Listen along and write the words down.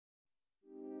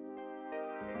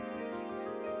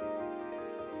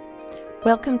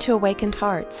Welcome to Awakened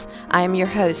Hearts. I am your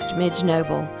host, Midge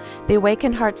Noble. The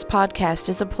Awakened Hearts podcast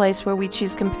is a place where we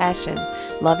choose compassion,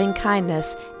 loving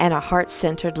kindness, and a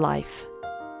heart-centered life.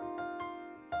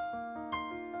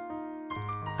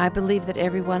 I believe that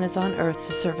everyone is on earth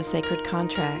to serve a sacred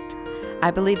contract. I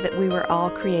believe that we were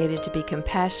all created to be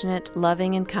compassionate,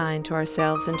 loving, and kind to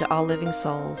ourselves and to all living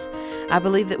souls. I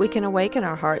believe that we can awaken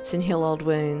our hearts and heal old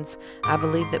wounds. I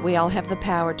believe that we all have the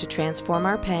power to transform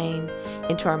our pain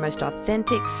into our most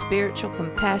authentic, spiritual,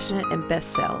 compassionate, and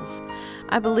best selves.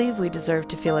 I believe we deserve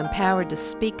to feel empowered to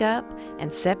speak up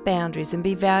and set boundaries and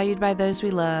be valued by those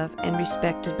we love and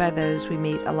respected by those we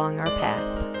meet along our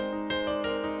path.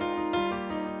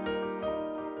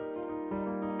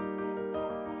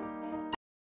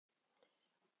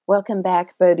 Welcome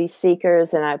back, Bodhi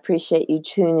Seekers, and I appreciate you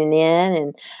tuning in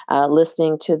and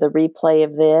listening to the replay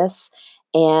of this.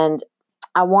 And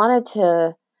I wanted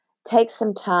to take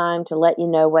some time to let you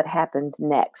know what happened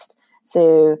next.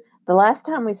 So the last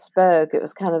time we spoke, it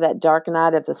was kind of that dark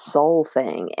night of the soul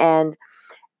thing. And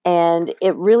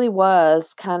it really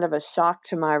was kind of a shock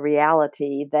to my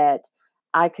reality that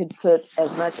I could put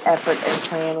as much effort and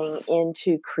planning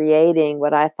into creating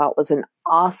what I thought was an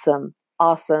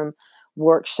awesome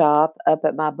workshop up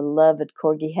at my beloved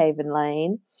Corgi Haven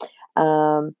Lane,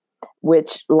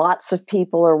 which lots of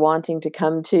people are wanting to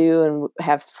come to and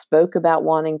have spoke about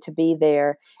wanting to be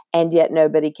there, and yet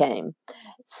nobody came.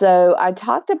 So I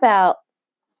talked about,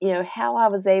 how I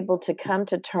was able to come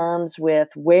to terms with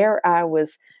where I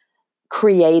was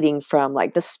creating from,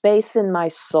 like the space in my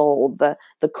soul, the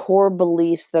core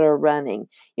beliefs that are running.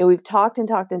 We've talked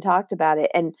about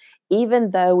it. And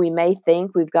even though we may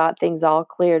think we've got things all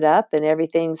cleared up and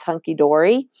everything's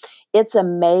hunky-dory, it's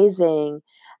amazing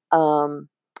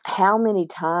how many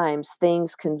times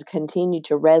things can continue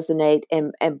to resonate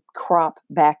and crop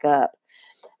back up.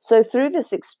 So through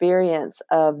this experience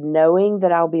of knowing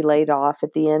that I'll be laid off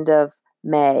at the end of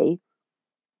May,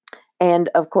 and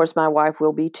of course, my wife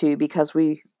will be too, because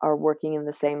we are working in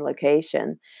the same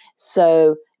location.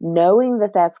 So knowing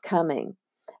that that's coming,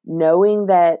 knowing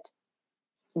that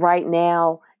right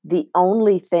now, the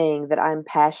only thing that I'm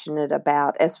passionate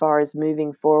about as far as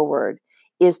moving forward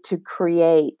is to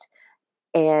create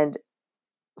and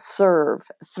serve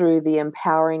through the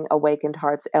Empowering Awakened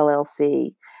Hearts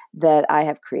LLC that I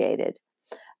have created.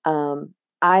 I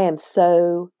am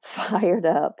so fired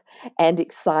up and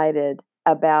excited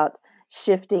about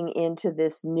shifting into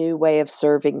this new way of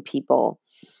serving people.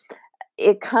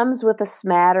 It comes with a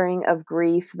smattering of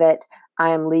grief that I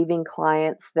am leaving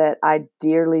clients that I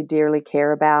dearly, dearly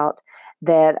care about,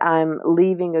 that I'm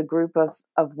leaving a group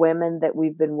of women that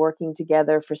we've been working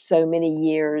together for so many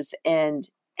years, and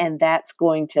that's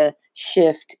going to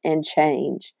shift and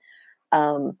change.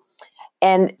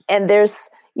 And there's,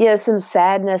 some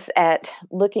sadness at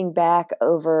looking back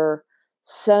over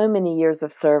so many years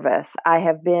of service. I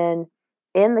have been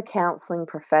in the counseling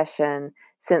profession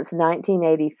since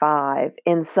 1985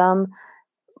 in some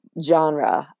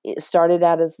genre. It started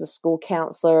out as a school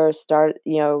counselor,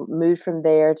 moved from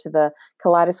there to the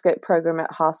Kaleidoscope program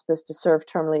at hospice to serve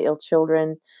terminally ill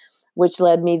children, which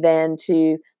led me then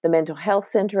to the mental health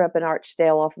center up in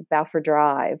Archdale off of Balfour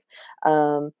Drive.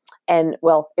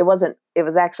 It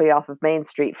was actually off of Main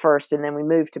Street first, and then we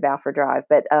moved to Balfour Drive,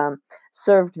 but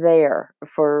served there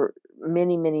for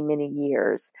many, many, many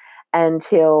years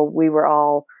until we were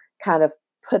all kind of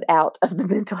put out of the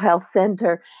mental health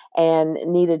center and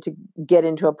needed to get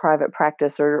into a private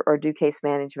practice or do case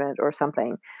management or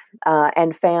something,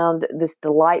 and found this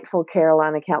delightful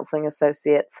Carolina Counseling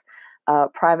Associates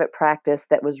private practice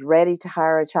that was ready to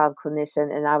hire a child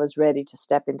clinician, and I was ready to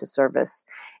step into service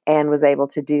and was able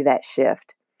to do that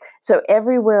shift. So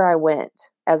everywhere I went,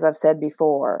 as I've said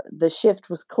before, the shift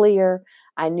was clear.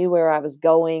 I knew where I was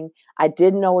going. I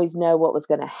didn't always know what was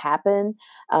going to happen.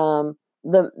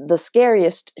 The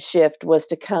scariest shift was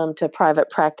to come to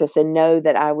private practice and know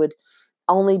that I would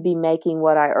only be making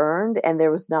what I earned, and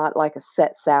there was not like a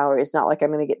set salary. It's not like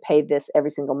I'm going to get paid this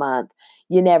every single month.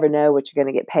 You never know what you're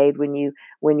going to get paid when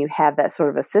you have that sort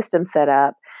of a system set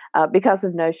up, because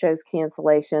of no-shows,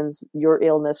 cancellations, your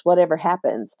illness, whatever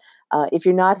happens. If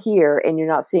you're not here and you're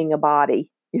not seeing a body,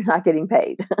 you're not getting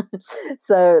paid.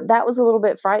 So that was a little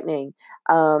bit frightening.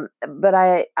 But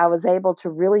I was able to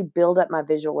really build up my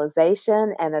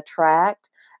visualization and attract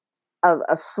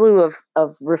a slew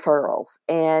of referrals,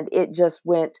 and it just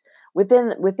went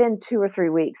within 2 or 3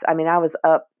 weeks. I mean, I was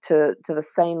up to the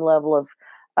same level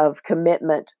of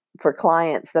commitment for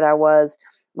clients that I was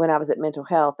when I was at mental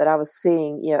health, that I was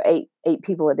seeing, eight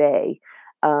people a day,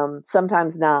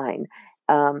 sometimes 9.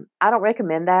 I don't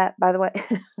recommend that, by the way.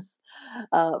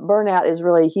 Burnout is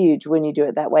really huge when you do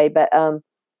it that way.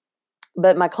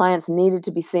 But my clients needed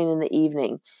to be seen in the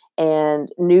evening, and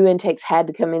new intakes had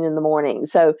to come in the morning.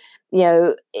 So,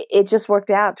 it just worked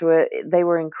out to it. They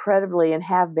were incredibly, and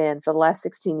have been for the last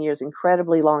 16 years,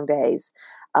 incredibly long days,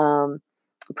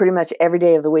 pretty much every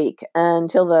day of the week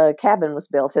until the cabin was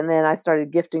built. And then I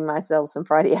started gifting myself some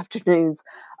Friday afternoons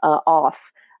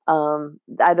off.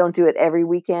 I don't do it every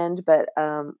weekend, but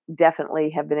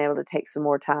definitely have been able to take some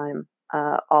more time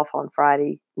off on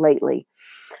Friday lately.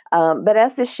 But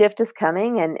as this shift is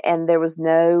coming, and there was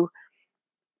no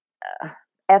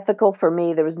ethical for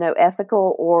me, there was no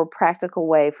ethical or practical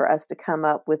way for us to come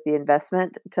up with the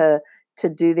investment to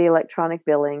do the electronic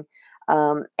billing.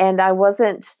 And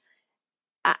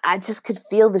I just could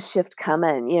feel the shift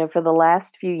coming. For the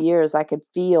last few years, I could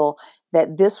feel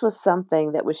that this was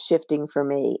something that was shifting for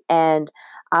me. And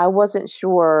I wasn't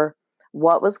sure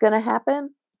what was going to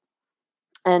happen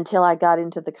until I got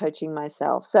into the coaching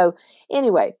myself. So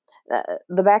anyway,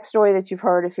 the backstory that you've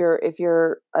heard, if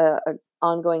you're an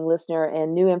ongoing listener,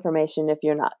 and new information if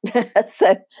you're not.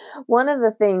 So one of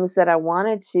the things that I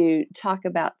wanted to talk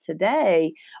about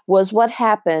today was what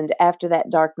happened after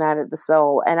that dark night of the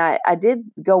soul. And I did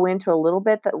go into a little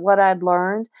bit what I'd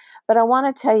learned, but I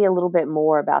want to tell you a little bit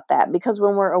more about that, because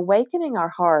when we're awakening our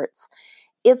hearts,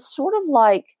 it's sort of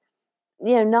like,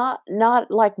 not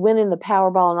like winning the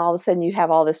Powerball and all of a sudden you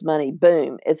have all this money.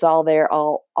 Boom, it's all there,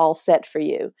 all set for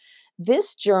you.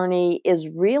 This journey is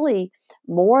really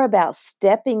more about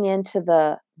stepping into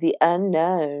the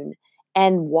unknown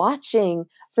and watching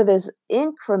for those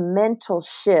incremental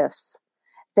shifts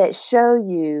that show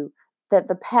you that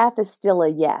the path is still a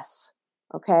yes.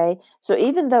 Okay? So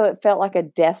even though it felt like a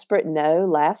desperate no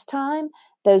last time,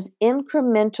 those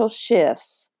incremental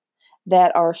shifts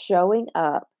that are showing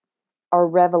up are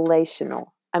revelational.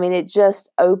 I mean, it just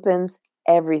opens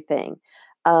everything.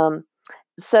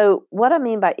 So what I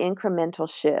mean by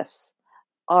incremental shifts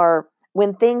are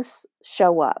when things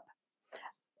show up.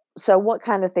 So what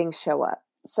kind of things show up?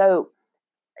 So,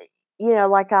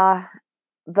 like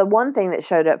the one thing that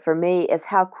showed up for me is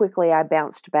how quickly I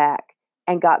bounced back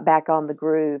and got back on the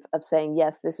groove of saying,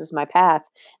 yes, this is my path.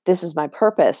 This is my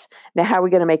purpose. Now, how are we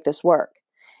going to make this work?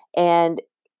 And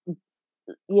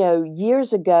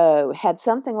years ago, had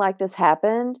something like this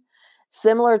happened,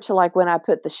 similar to like when I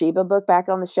put the Sheba book back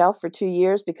on the shelf for 2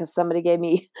 years because somebody gave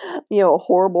me, a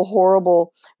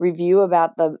horrible review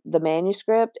about the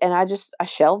manuscript, and I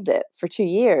shelved it for 2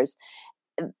 years.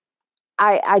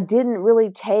 I didn't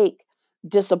really take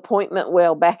disappointment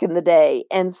well back in the day.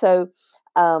 And so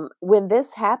when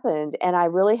this happened, and I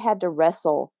really had to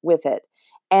wrestle with it,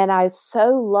 and I so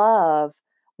love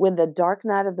when the dark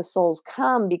night of the souls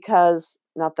come, because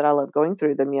not that I love going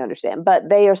through them, you understand, but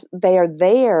they are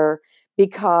there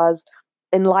because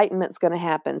enlightenment's going to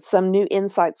happen, some new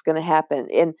insight's going to happen,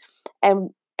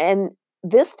 and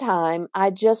this time I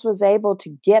just was able to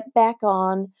get back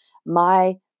on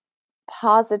my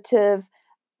positive,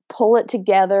 pull it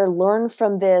together, learn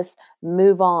from this,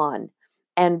 move on,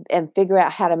 and figure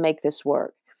out how to make this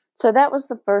work. So that was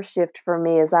the first shift for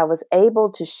me, is I was able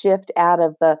to shift out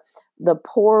of the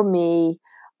poor me,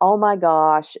 oh my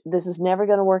gosh, this is never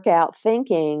going to work out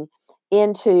thinking,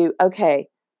 into, okay,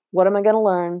 what am I going to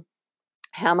learn?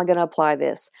 How am I going to apply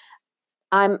this?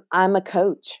 I'm a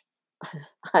coach.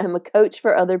 I'm a coach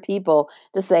for other people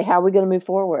to say, how are we going to move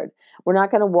forward? We're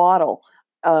not going to wallow.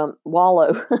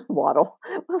 Waddle.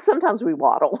 Well, sometimes we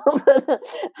waddle, but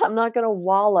I'm not going to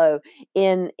wallow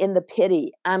in the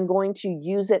pity. I'm going to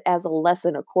use it as a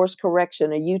lesson, a course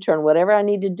correction, a U-turn, whatever I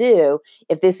need to do.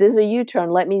 If this is a U-turn,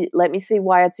 let me see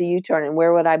why it's a U-turn and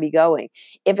where would I be going.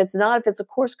 If it's not, if it's a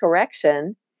course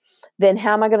correction, then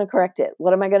how am I going to correct it?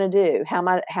 What am I going to do? How am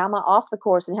I off the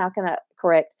course, and how can I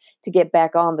correct to get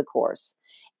back on the course?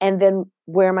 And then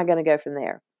where am I going to go from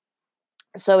there?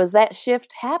 So as that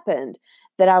shift happened,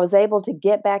 that I was able to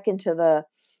get back into the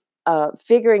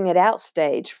figuring it out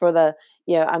stage, for the,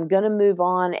 I'm going to move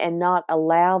on and not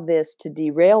allow this to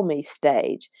derail me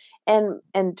stage. And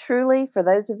truly, for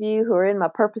those of you who are in my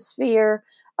purpose sphere,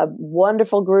 a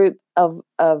wonderful group of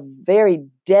very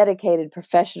dedicated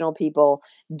professional people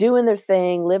doing their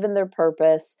thing, living their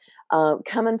purpose,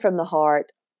 coming from the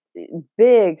heart.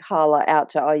 Big holla out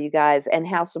to all you guys, and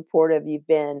how supportive you've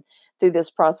been through this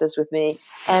process with me.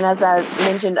 And as I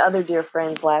mentioned, other dear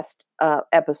friends last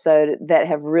episode that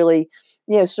have really,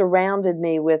 surrounded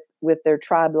me with their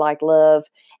tribe-like love,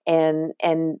 and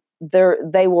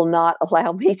they will not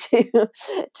allow me to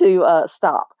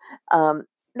stop. Not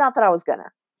that I was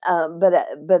gonna.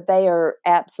 but they are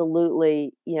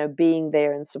absolutely, being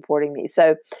there and supporting me.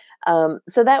 So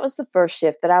that was the first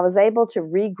shift, that I was able to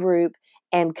regroup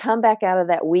and come back out of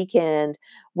that weekend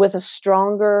with a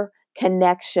stronger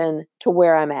connection to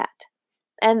where I'm at.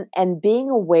 And being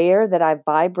aware that I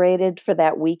vibrated for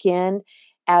that weekend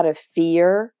out of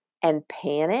fear and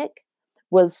panic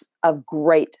was a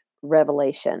great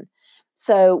revelation.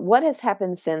 So what has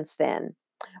happened since then?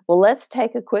 Well, let's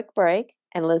take a quick break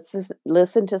and let's just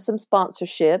listen to some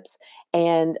sponsorships,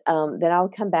 and then I'll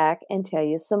come back and tell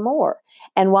you some more.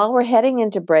 And while we're heading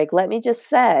into break, let me just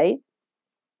say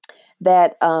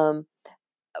that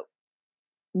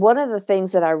one of the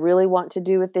things that I really want to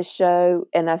do with this show,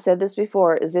 and I said this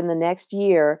before, is in the next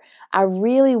year, I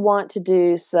really want to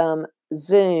do some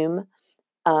Zoom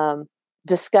um,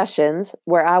 discussions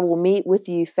where I will meet with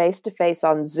you face to face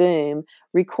on Zoom,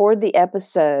 record the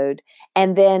episode,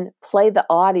 and then play the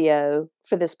audio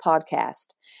for this podcast.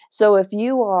 So if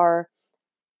you are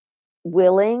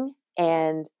willing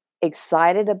and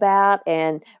excited about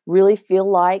and really feel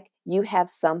like you have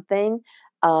something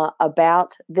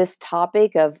about this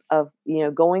topic of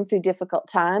going through difficult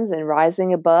times and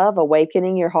rising above,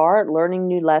 awakening your heart, learning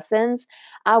new lessons,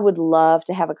 I would love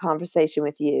to have a conversation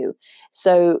with you.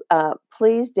 So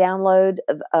please download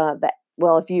that.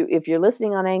 Well, if you're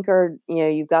listening on Anchor,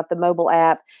 you've got the mobile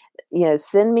app.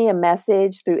 Send me a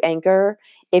message through Anchor.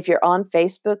 If you're on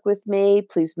Facebook with me,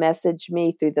 please message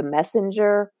me through the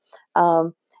Messenger.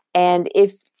 And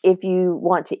if you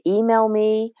want to email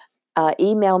me at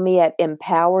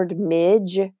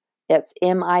empoweredmidge, that's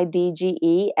MIDGE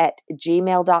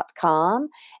 @gmail.com,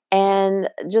 and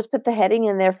just put the heading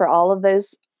in there for all of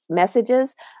those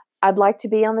messages. I'd like to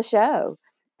be on the show.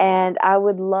 And I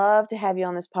would love to have you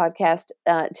on this podcast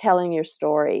telling your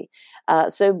story.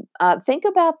 So think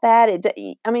about that.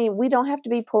 We don't have to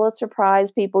be Pulitzer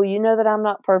Prize people. You know that I'm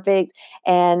not perfect,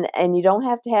 and you don't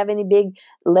have to have any big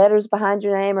letters behind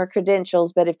your name or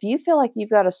credentials. But if you feel like you've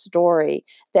got a story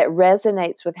that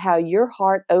resonates with how your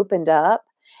heart opened up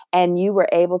and you were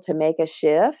able to make a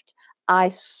shift, I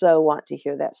so want to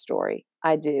hear that story.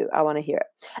 I do. I want to hear it.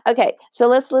 Okay, so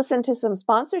let's listen to some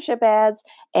sponsorship ads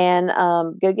and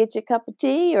go get you a cup of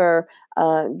tea or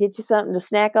get you something to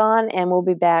snack on, and we'll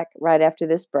be back right after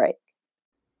this break.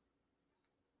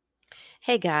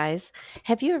 Hey guys,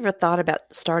 have you ever thought about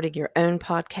starting your own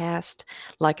podcast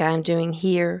like I'm doing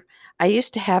here? I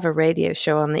used to have a radio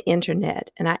show on the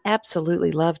internet and I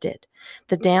absolutely loved it.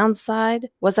 The downside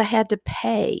was I had to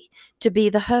pay to be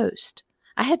the host.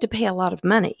 I had to pay a lot of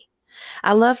money.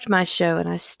 I loved my show and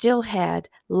I still had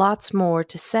lots more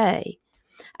to say.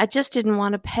 I just didn't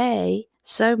want to pay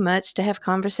so much to have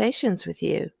conversations with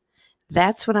you.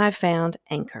 That's when I found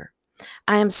Anchor.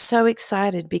 I am so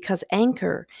excited because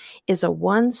Anchor is a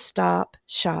one-stop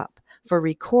shop for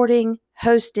recording,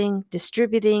 hosting,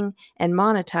 distributing, and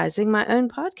monetizing my own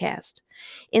podcast.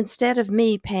 Instead of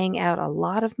me paying out a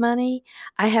lot of money,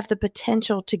 I have the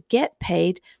potential to get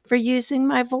paid for using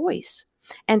my voice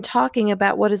and talking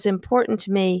about what is important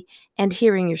to me and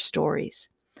hearing your stories.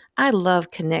 I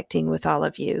love connecting with all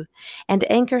of you, and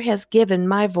Anchor has given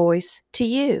my voice to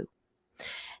you.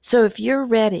 So if you're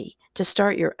ready to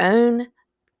start your own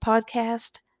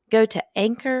podcast, go to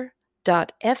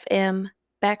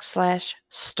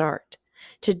anchor.fm/start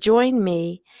to join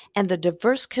me and the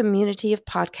diverse community of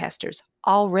podcasters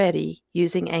already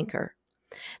using Anchor.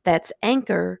 That's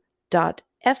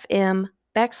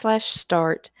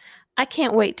anchor.fm/start. I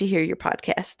can't wait to hear your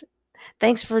podcast.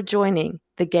 Thanks for joining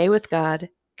the Gay with God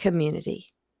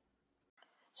community.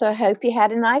 So I hope you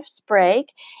had a nice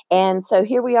break. And so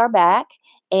here we are back.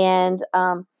 And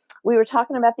we were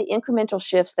talking about the incremental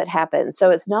shifts that happen. So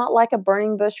it's not like a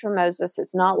burning bush for Moses.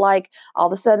 It's not like all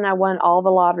of a sudden I won all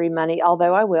the lottery money,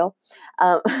 although I will.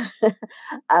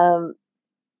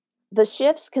 The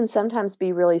shifts can sometimes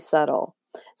be really subtle.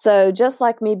 So just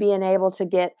like me being able to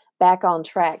get back on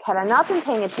track, had I not been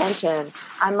paying attention,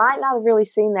 I might not have really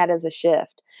seen that as a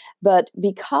shift. But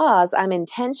because I'm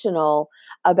intentional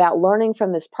about learning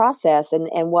from this process and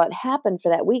what happened for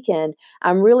that weekend,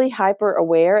 I'm really hyper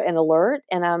aware and alert,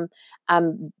 and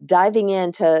I'm diving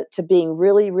into being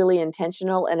really, really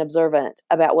intentional and observant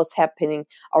about what's happening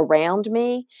around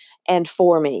me and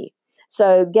for me.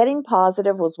 So getting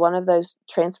positive was one of those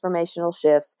transformational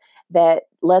shifts that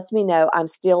lets me know I'm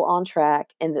still on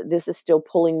track and that this is still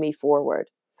pulling me forward.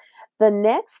 The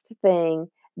next thing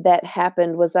that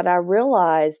happened was that I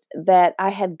realized that I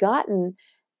had gotten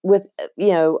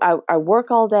I work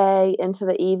all day into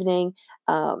the evening.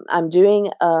 I'm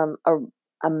doing a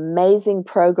amazing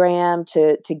program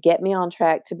to get me on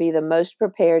track to be the most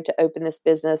prepared to open this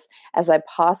business as I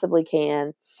possibly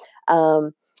can.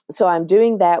 so I'm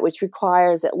doing that, which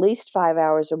requires at least 5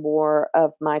 hours or more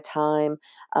of my time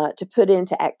to put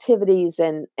into activities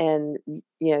and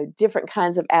different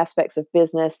kinds of aspects of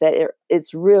business that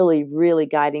it's really, really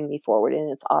guiding me forward,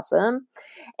 and it's awesome.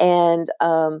 And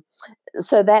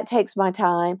so that takes my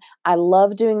time. I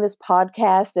love doing this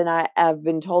podcast, and I've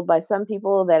been told by some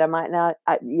people that I might not,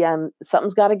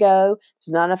 something's got to go.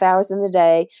 There's not enough hours in the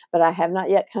day, but I have not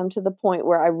yet come to the point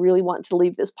where I really want to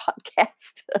leave this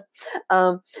podcast.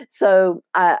 So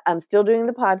I'm still doing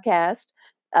the podcast.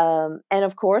 And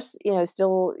of course,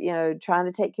 still, trying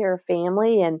to take care of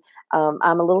family, and I'm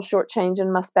a little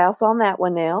shortchanging my spouse on that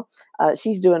one now.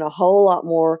 She's doing a whole lot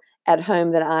more at home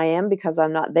than I am because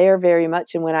I'm not there very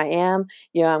much. And when I am,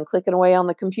 I'm clicking away on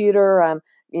the computer. I'm,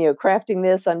 crafting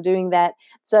this, I'm doing that.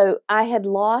 So I had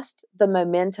lost the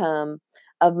momentum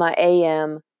of my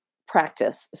AM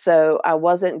practice. So I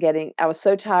was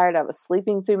so tired. I was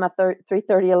sleeping through my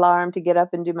 3:30 alarm to get up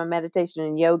and do my meditation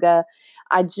and yoga.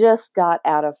 I just got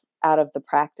out of the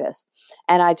practice.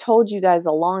 And I told you guys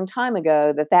a long time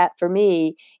ago that for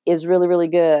me is really, really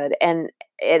good. And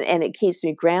it keeps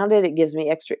me grounded. It gives me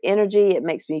extra energy. It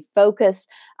makes me focus.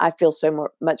 I feel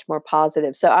much more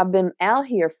positive. So I've been out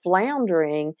here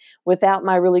floundering without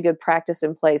my really good practice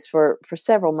in place for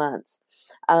several months.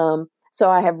 So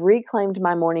I have reclaimed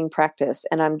my morning practice,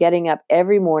 and I'm getting up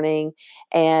every morning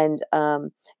and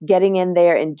getting in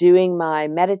there and doing my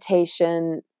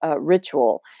meditation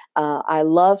ritual. I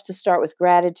love to start with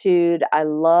gratitude. I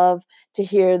love to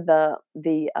hear the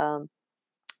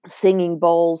singing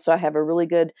bowls. So I have a really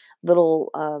good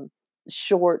little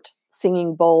short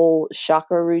singing bowl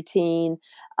chakra routine.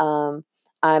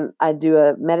 I do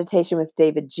a meditation with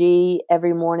David G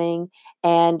every morning,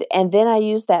 and then I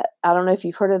use that. I don't know if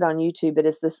you've heard it on YouTube, but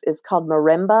it's called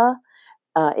marimba,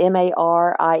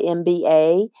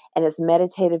 Marimba, and it's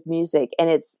meditative music, and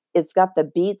it's got the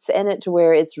beats in it to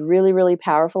where it's really, really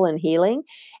powerful and healing.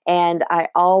 And I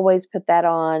always put that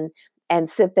on and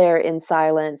sit there in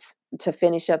silence to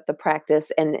finish up the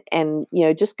practice and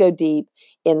just go deep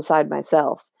inside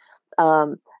myself.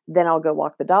 Then I'll go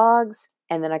walk the dogs,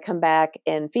 and then I come back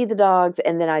and feed the dogs,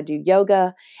 and then I do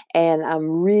yoga, and I'm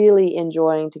really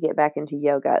enjoying to get back into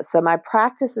yoga. So my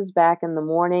practice is back in the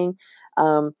morning.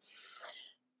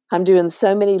 I'm doing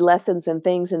so many lessons and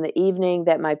things in the evening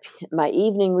that my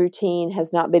evening routine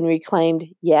has not been reclaimed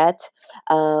yet.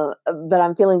 But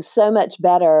I'm feeling so much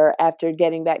better after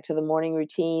getting back to the morning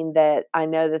routine that I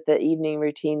know that the evening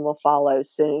routine will follow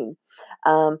soon.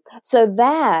 So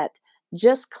that,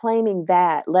 just claiming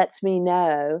that, lets me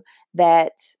know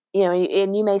that,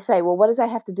 and you may say, well, what does that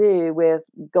have to do with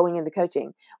going into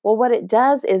coaching? Well, what it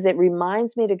does is it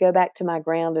reminds me to go back to my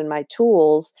ground and my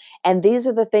tools. And these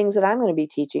are the things that I'm going to be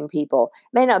teaching people.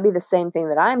 It may not be the same thing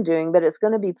that I'm doing, but it's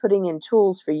going to be putting in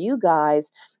tools for you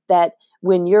guys that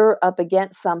when you're up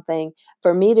against something,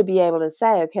 for me to be able to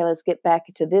say, okay, let's get back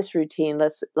to this routine.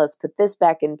 Let's put this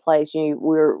back in place.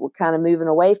 We're kind of moving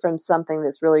away from something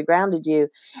that's really grounded you.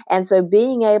 And so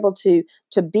being able to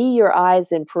be your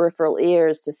eyes and peripheral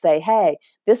ears to say, hey,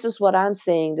 this is what I'm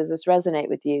seeing. Does this resonate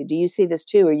with you? Do you see this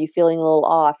too? Are you feeling a little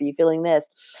off? Are you feeling this?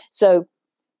 So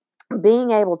being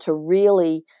able to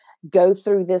really go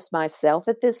through this myself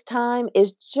at this time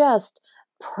is just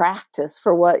practice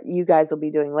for what you guys will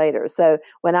be doing later. So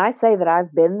when I say that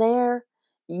I've been there,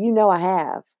 I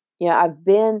have. I've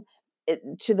been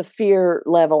to the fear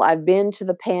level. I've been to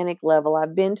the panic level.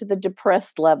 I've been to the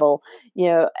depressed level.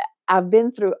 I've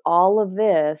been through all of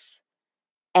this,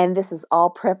 and this is all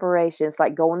preparation. It's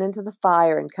like going into the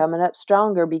fire and coming up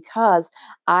stronger because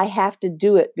I have to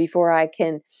do it before I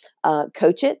can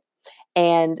coach it.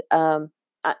 And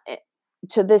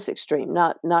to this extreme,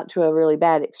 not to a really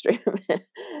bad extreme,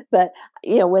 but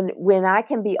when I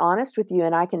can be honest with you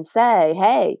and I can say,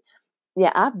 hey,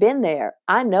 yeah, I've been there.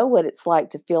 I know what it's like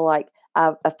to feel like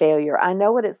I'm a failure. I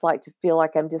know what it's like to feel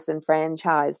like I'm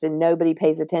disenfranchised and nobody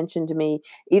pays attention to me,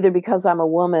 either because I'm a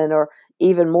woman or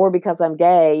even more because I'm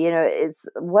gay.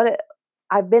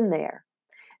 I've been there.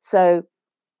 So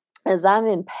as I'm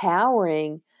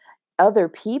empowering other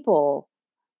people,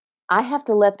 I have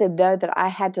to let them know that I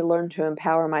had to learn to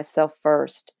empower myself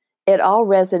first. It all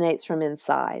resonates from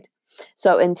inside.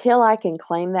 So until I can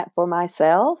claim that for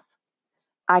myself,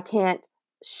 I can't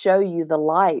show you the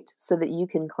light so that you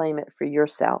can claim it for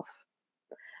yourself.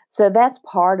 So that's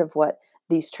part of what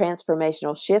these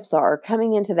transformational shifts are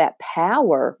coming into that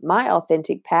power, my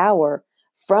authentic power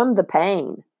from the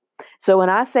pain. So when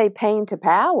I say pain to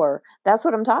power, that's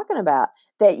what I'm talking about.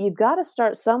 That you've got to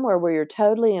start somewhere where you're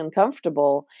totally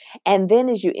uncomfortable. And then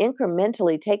as you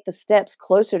incrementally take the steps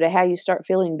closer to how you start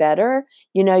feeling better,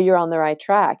 you know you're on the right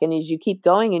track. And as you keep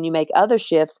going and you make other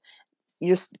shifts,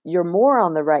 you're more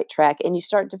on the right track, and you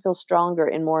start to feel stronger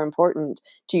and more important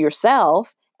to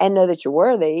yourself and know that you're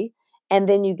worthy. And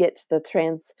then you get to the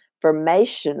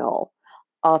transformational,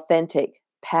 authentic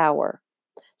power.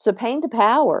 So pain to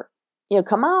power,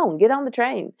 come on, get on the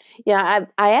train. I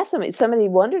asked somebody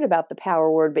wondered about the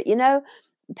power word, but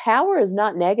power is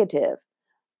not negative.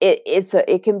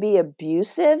 It can be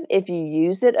abusive if you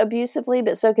use it abusively,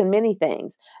 but so can many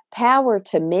things. Power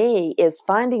to me is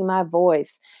finding my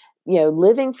voice,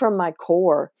 living from my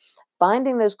core,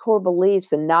 finding those core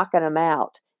beliefs and knocking them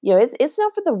out. It's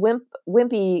not for the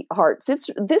wimpy hearts.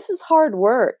 This is hard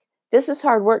work. This is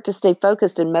hard work to stay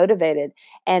focused and motivated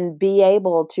and be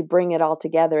able to bring it all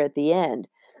together at the end.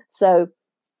 So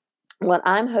what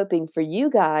I'm hoping for you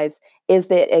guys is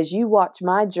that as you watch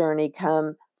my journey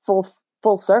come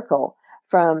full circle,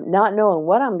 from not knowing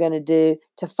what I'm going to do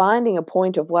to finding a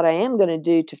point of what I am going to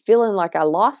do, to feeling like I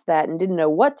lost that and didn't know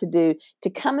what to do, to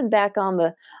coming back on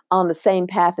the same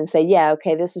path and say, yeah,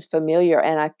 okay, this is familiar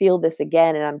and I feel this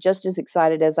again, and I'm just as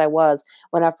excited as I was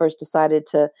when I first decided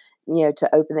to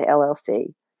open the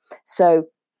LLC. So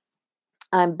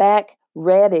I'm back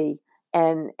ready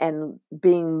and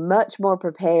being much more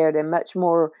prepared and much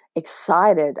more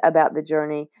excited about the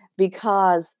journey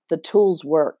because the tools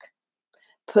work.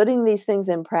 Putting these things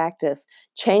in practice,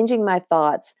 changing my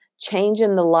thoughts,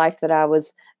 changing the life that I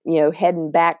was, heading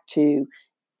back to,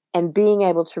 and being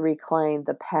able to reclaim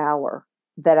the power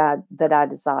that I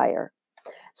desire.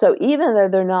 So even though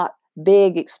they're not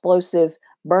big, explosive,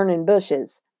 burning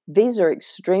bushes, these are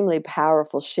extremely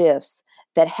powerful shifts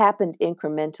that happened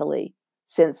incrementally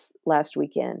since last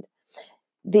weekend.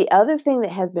 The other thing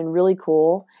that has been really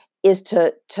cool is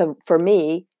for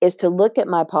me is to look at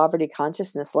my poverty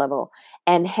consciousness level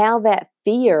and how that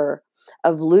fear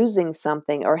of losing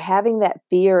something or having that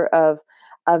fear of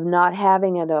not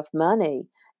having enough money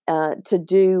to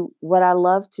do what I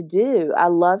love to do. I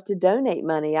love to donate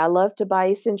money. I love to buy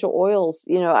essential oils.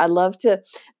 I love to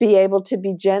be able to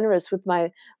be generous with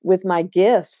my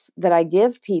gifts that I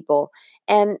give people.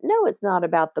 And no, it's not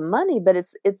about the money, but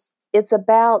it's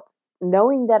about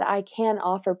knowing that I can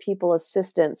offer people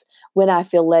assistance when I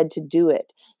feel led to do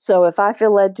it. So if I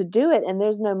feel led to do it and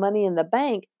there's no money in the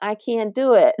bank, I can't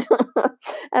do it.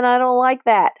 And I don't like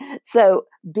that. So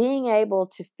being able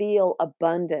to feel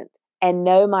abundant and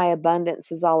know my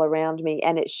abundance is all around me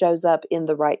and it shows up in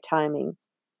the right timing.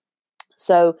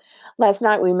 So last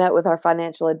night we met with our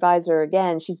financial advisor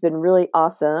again. She's been really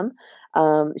awesome.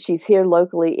 She's here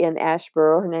locally in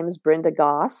Asheboro. Her name is Brenda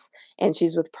Goss, and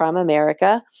she's with Prime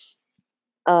America.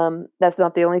 That's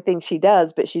not the only thing she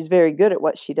does, but she's very good at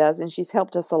what she does, and she's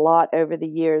helped us a lot over the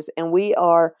years. And we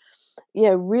are,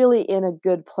 really in a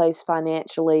good place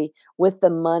financially with the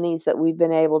monies that we've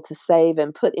been able to save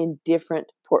and put in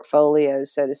different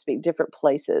portfolios, so to speak, different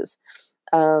places.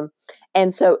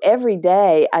 And so every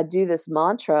day I do this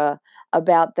mantra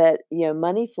about that,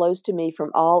 money flows to me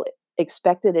from all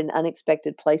expected and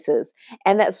unexpected places.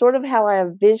 And that's sort of how I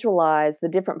visualize the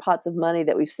different pots of money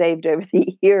that we've saved over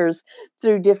the years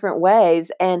through different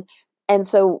ways. And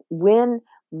so when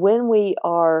we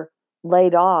are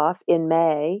laid off in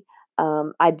May,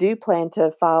 I do plan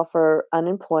to file for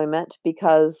unemployment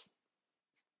because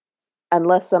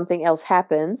unless something else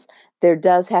happens, there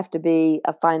does have to be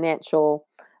a financial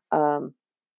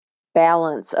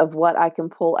balance of what I can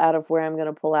pull out of where I'm going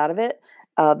to pull out of it,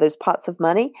 those pots of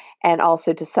money, and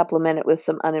also to supplement it with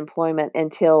some unemployment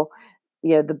until,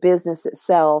 the business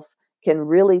itself can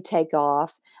really take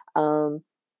off.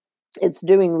 It's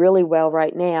doing really well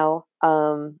right now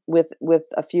with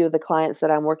a few of the clients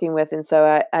that I'm working with, and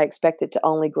so I expect it to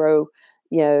only grow,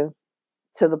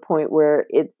 to the point where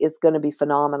it's going to be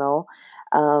phenomenal.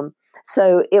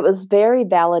 So it was very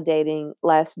validating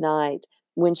last night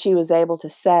when she was able to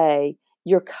say,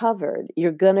 "You're covered.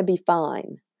 You're going to be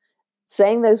fine."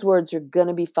 Saying those words, "You're going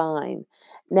to be fine."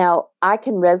 Now, I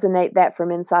can resonate that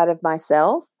from inside of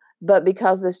myself, but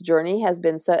because this journey has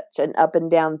been such an up and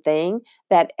down thing,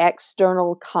 that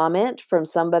external comment from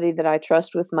somebody that I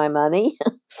trust with my money,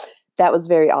 that was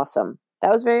very awesome.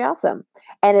 That was very awesome.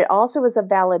 And it also was a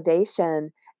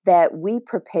validation that we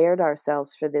prepared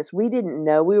ourselves for this. We didn't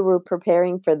know we were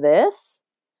preparing for this,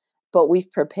 but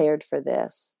we've prepared for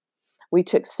this. We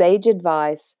took sage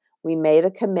advice. We made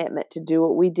a commitment to do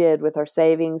what we did with our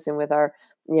savings and with our,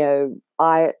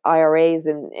 IRAs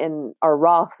and our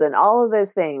Roths and all of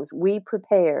those things. We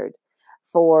prepared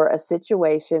for a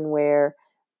situation where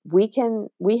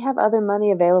we have other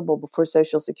money available before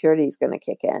Social Security is going to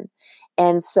kick in.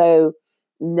 And so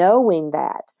knowing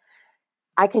that,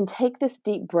 I can take this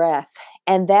deep breath,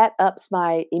 and that ups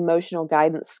my emotional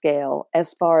guidance scale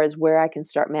as far as where I can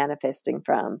start manifesting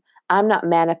from. I'm not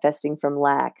manifesting from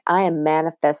lack. I am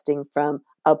manifesting from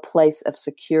a place of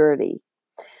security.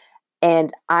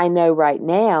 And I know right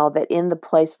now that in the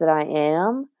place that I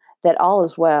am, that all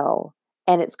is well,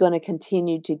 and it's going to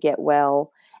continue to get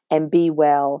well and be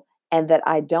well, and that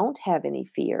I don't have any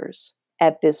fears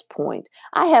at this point.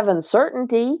 I have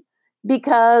uncertainty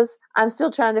because I'm still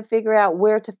trying to figure out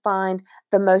where to find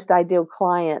the most ideal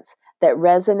clients that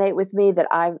resonate with me, that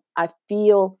I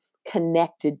feel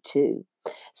connected to.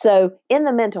 So in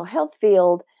the mental health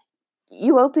field,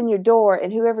 you open your door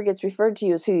and whoever gets referred to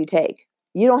you is who you take.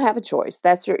 You don't have a choice.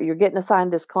 You're getting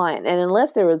assigned this client. And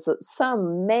unless there was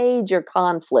some major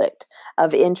conflict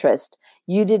of interest,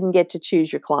 you didn't get to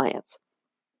choose your clients.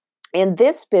 In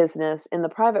this business, in the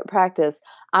private practice,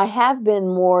 I have been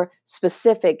more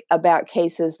specific about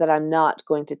cases that I'm not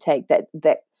going to take,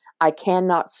 that I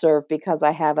cannot serve because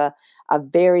I have a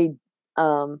very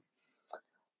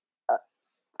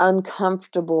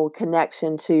uncomfortable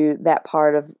connection to that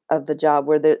part of the job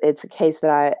where it's a case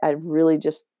that I really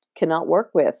just cannot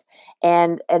work with.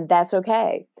 And that's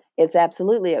okay. It's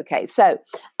absolutely okay. So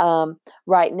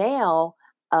right now,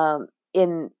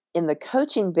 in the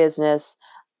coaching business,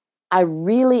 I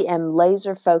really am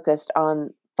laser focused on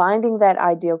finding that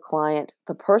ideal client,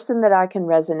 the person that I can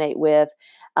resonate with,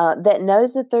 that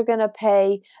knows that they're going to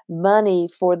pay money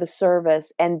for the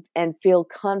service and feel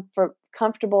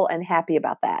comfortable and happy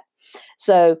about that.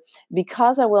 So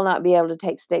because I will not be able to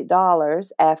take state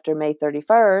dollars after May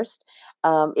 31st,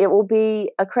 it will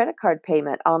be a credit card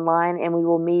payment online, and we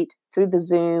will meet through the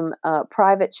Zoom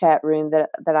private chat room that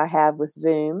I have with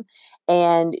Zoom.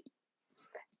 And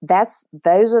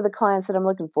those are the clients that I'm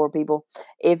looking for, people.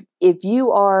 If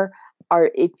you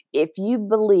if you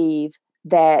believe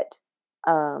that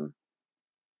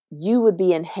you would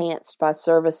be enhanced by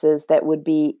services that would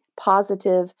be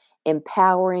positive,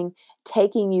 empowering,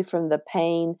 taking you from the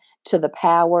pain to the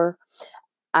power,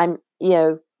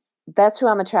 that's who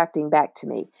I'm attracting back to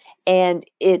me. And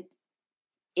it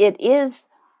is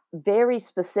very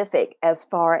specific as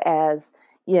far as,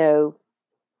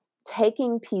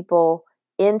 taking people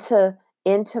into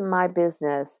my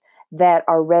business that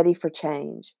are ready for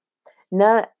change.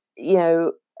 Not,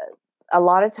 a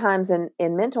lot of times in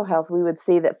mental health, we would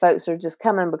see that folks are just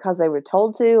coming because they were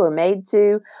told to or made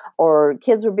to, or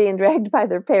kids were being dragged by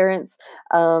their parents.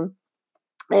 And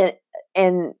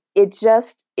it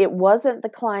wasn't the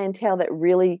clientele that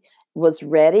really was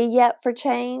ready yet for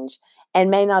change and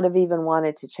may not have even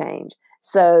wanted to change.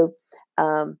 So,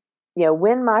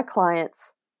 when my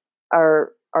clients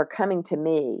are coming to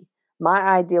me, my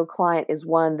ideal client is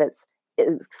one that's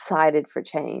excited for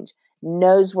change,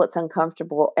 knows what's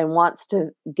uncomfortable, and wants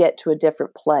to get to a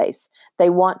different place. They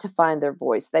want to find their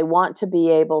voice. They want to be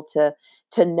able to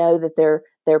know that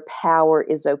their power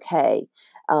is okay.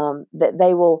 That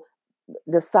they will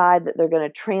decide that they're going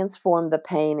to transform the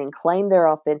pain and claim their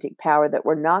authentic power, that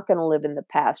we're not going to live in the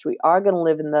past. We are going to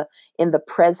live in the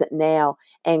present now,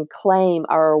 and claim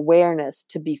our awareness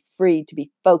to be free, to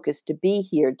be focused, to be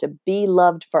here, to be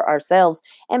loved for ourselves,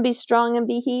 and be strong and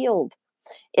be healed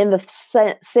in the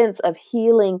sense of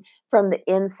healing from the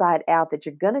inside out, that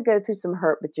you're going to go through some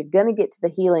hurt, but you're going to get to the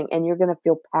healing, and you're going to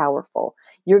feel powerful.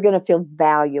 You're going to feel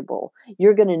valuable.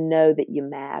 You're going to know that you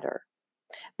matter.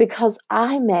 Because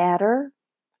I matter.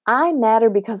 I matter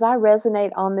because I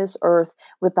resonate on this earth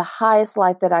with the highest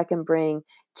light that I can bring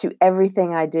to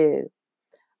everything I do.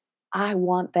 I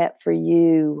want that for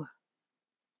you.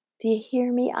 Do you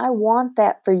hear me? I want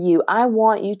that for you. I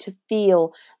want you to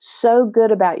feel so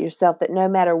good about yourself that no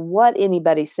matter what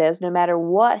anybody says, no matter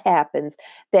what happens,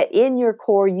 that in your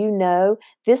core,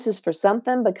 this is for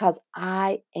something, because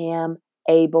I am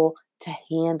able to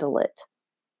handle it.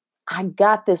 I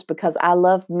got this because I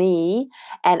love me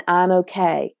and I'm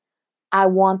okay. I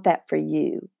want that for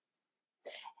you.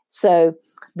 So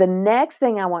the next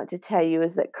thing I want to tell you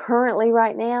is that currently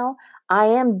right now, I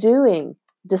am doing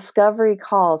discovery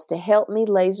calls to help me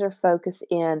laser focus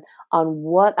in on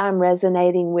what I'm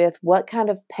resonating with. What kind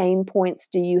of pain points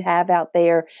do you have out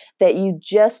there that you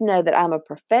just know that I'm a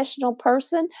professional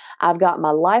person? I've got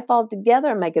my life all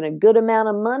together. I'm making a good amount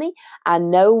of money. I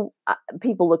know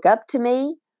people look up to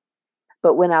me.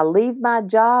 But when I leave my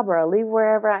job or I leave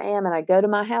wherever I am and I go to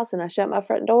my house and I shut my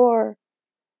front door,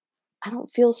 I don't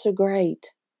feel so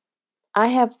great. I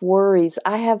have worries.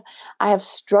 I have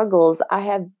struggles. I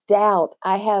have doubt.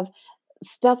 I have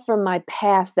stuff from my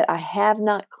past that I have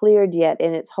not cleared yet,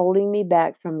 and it's holding me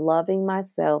back from loving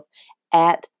myself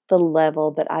at the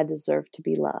level that I deserve to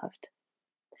be loved.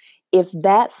 If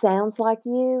that sounds like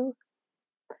you,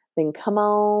 then come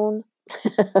on.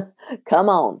 Come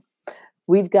on.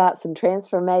 We've got some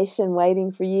transformation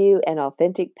waiting for you, and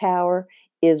Authentic Power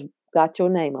is got your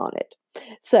name on it.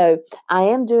 So I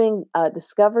am doing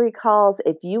discovery calls.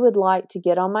 If you would like to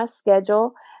get on my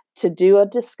schedule to do a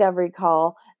discovery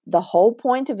call, the whole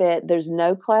point of it, there's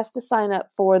no class to sign up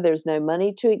for. There's no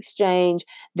money to exchange.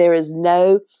 There is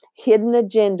no hidden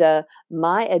agenda.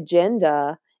 My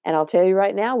agenda, and I'll tell you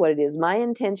right now what it is. My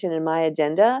intention and my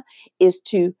agenda is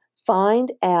to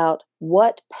find out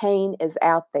what pain is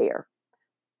out there.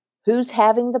 Who's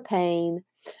having the pain?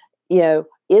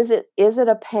 Is it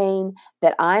a pain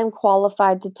that I am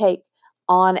qualified to take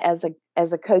on as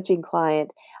a coaching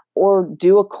client, or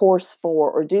do a course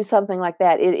for, or do something like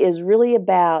that? It is really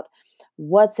about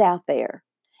what's out there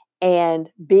and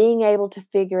being able to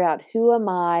figure out who am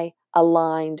I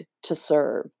aligned to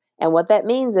serve. And what that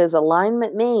means is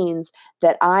alignment means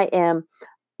that I am,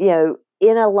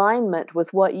 in alignment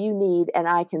with what you need and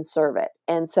I can serve it.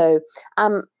 And so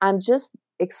I'm just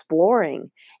exploring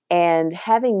and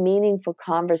having meaningful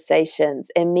conversations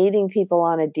and meeting people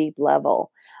on a deep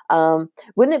level.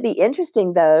 Wouldn't it be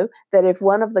interesting, though, that if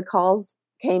one of the calls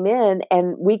came in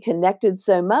and we connected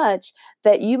so much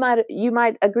that you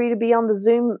might agree to be on the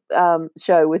Zoom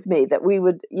show with me, that we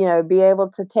would be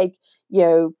able to take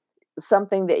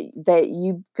something that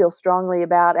you feel strongly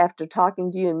about after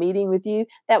talking to you and meeting with you.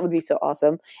 That would be so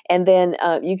awesome. And then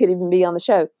you could even be on the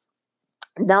show.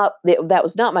 That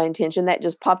was not my intention. That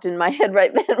just popped in my head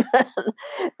right then.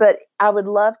 But I would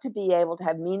love to be able to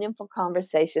have meaningful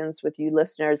conversations with you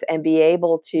listeners and be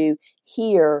able to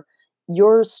hear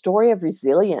your story of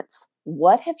resilience.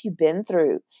 What have you been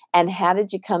through and how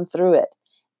did you come through it?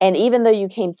 And even though you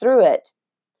came through it,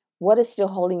 what is still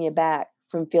holding you back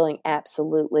from feeling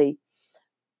absolutely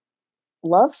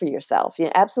love for yourself?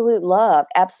 Absolute love,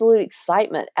 absolute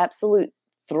excitement, absolute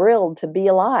thrilled to be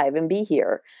alive and be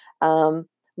here.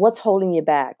 What's holding you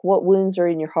back? What wounds are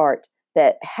in your heart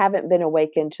that haven't been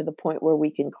awakened to the point where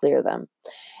we can clear them?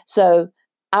 So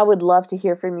I would love to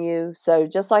hear from you. So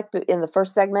just like in the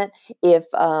first segment, if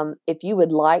you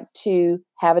would like to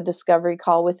have a discovery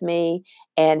call with me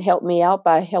and help me out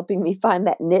by helping me find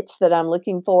that niche that I'm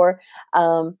looking for,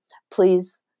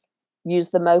 please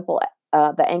use the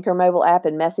Anchor mobile app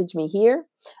and message me here.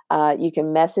 You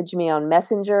can message me on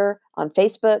Messenger, on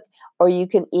Facebook, or you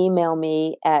can email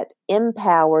me at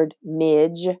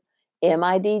empoweredmidge,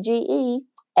 MIDGE,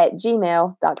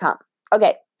 @gmail.com.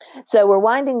 Okay, so we're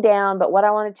winding down, but what I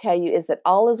want to tell you is that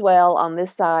all is well on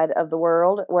this side of the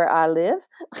world where I live.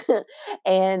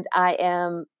 And I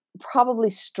am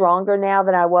probably stronger now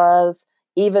than I was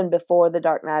even before the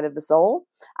dark night of the soul.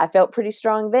 I felt pretty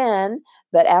strong then,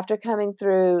 but after coming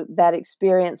through that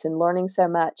experience and learning so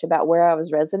much about where I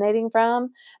was resonating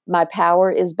from, my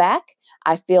power is back.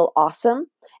 I feel awesome,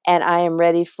 and I am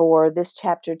ready for this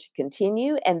chapter to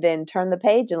continue and then turn the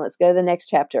page and let's go to the next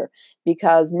chapter.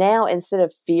 Because now, instead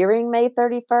of fearing May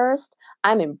 31st,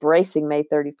 I'm embracing May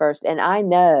 31st, and I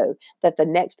know that the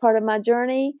next part of my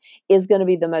journey is going to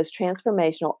be the most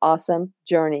transformational, awesome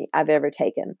journey I've ever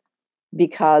taken.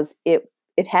 Because it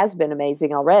has been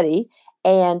amazing already,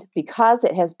 and because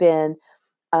it has been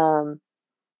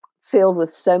filled with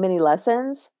so many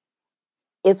lessons,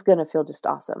 it's going to feel just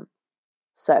awesome.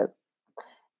 So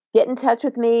get in touch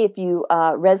with me if you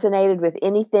resonated with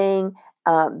anything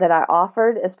that I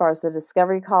offered as far as the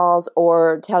discovery calls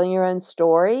or telling your own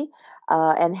story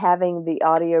and having the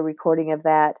audio recording of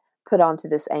that put onto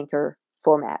this Anchor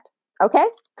format. Okay?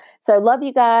 So love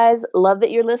you guys. Love that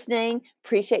you're listening.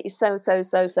 Appreciate you so, so,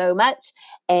 so, so much.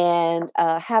 And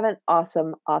have an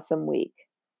awesome, awesome week.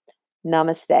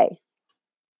 Namaste.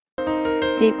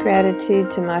 Deep gratitude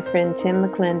to my friend Tim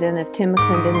McClendon of Tim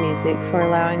McClendon Music for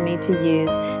allowing me to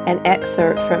use an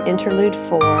excerpt from Interlude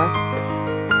 4,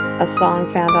 a song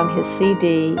found on his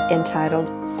CD entitled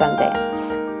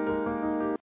Sundance.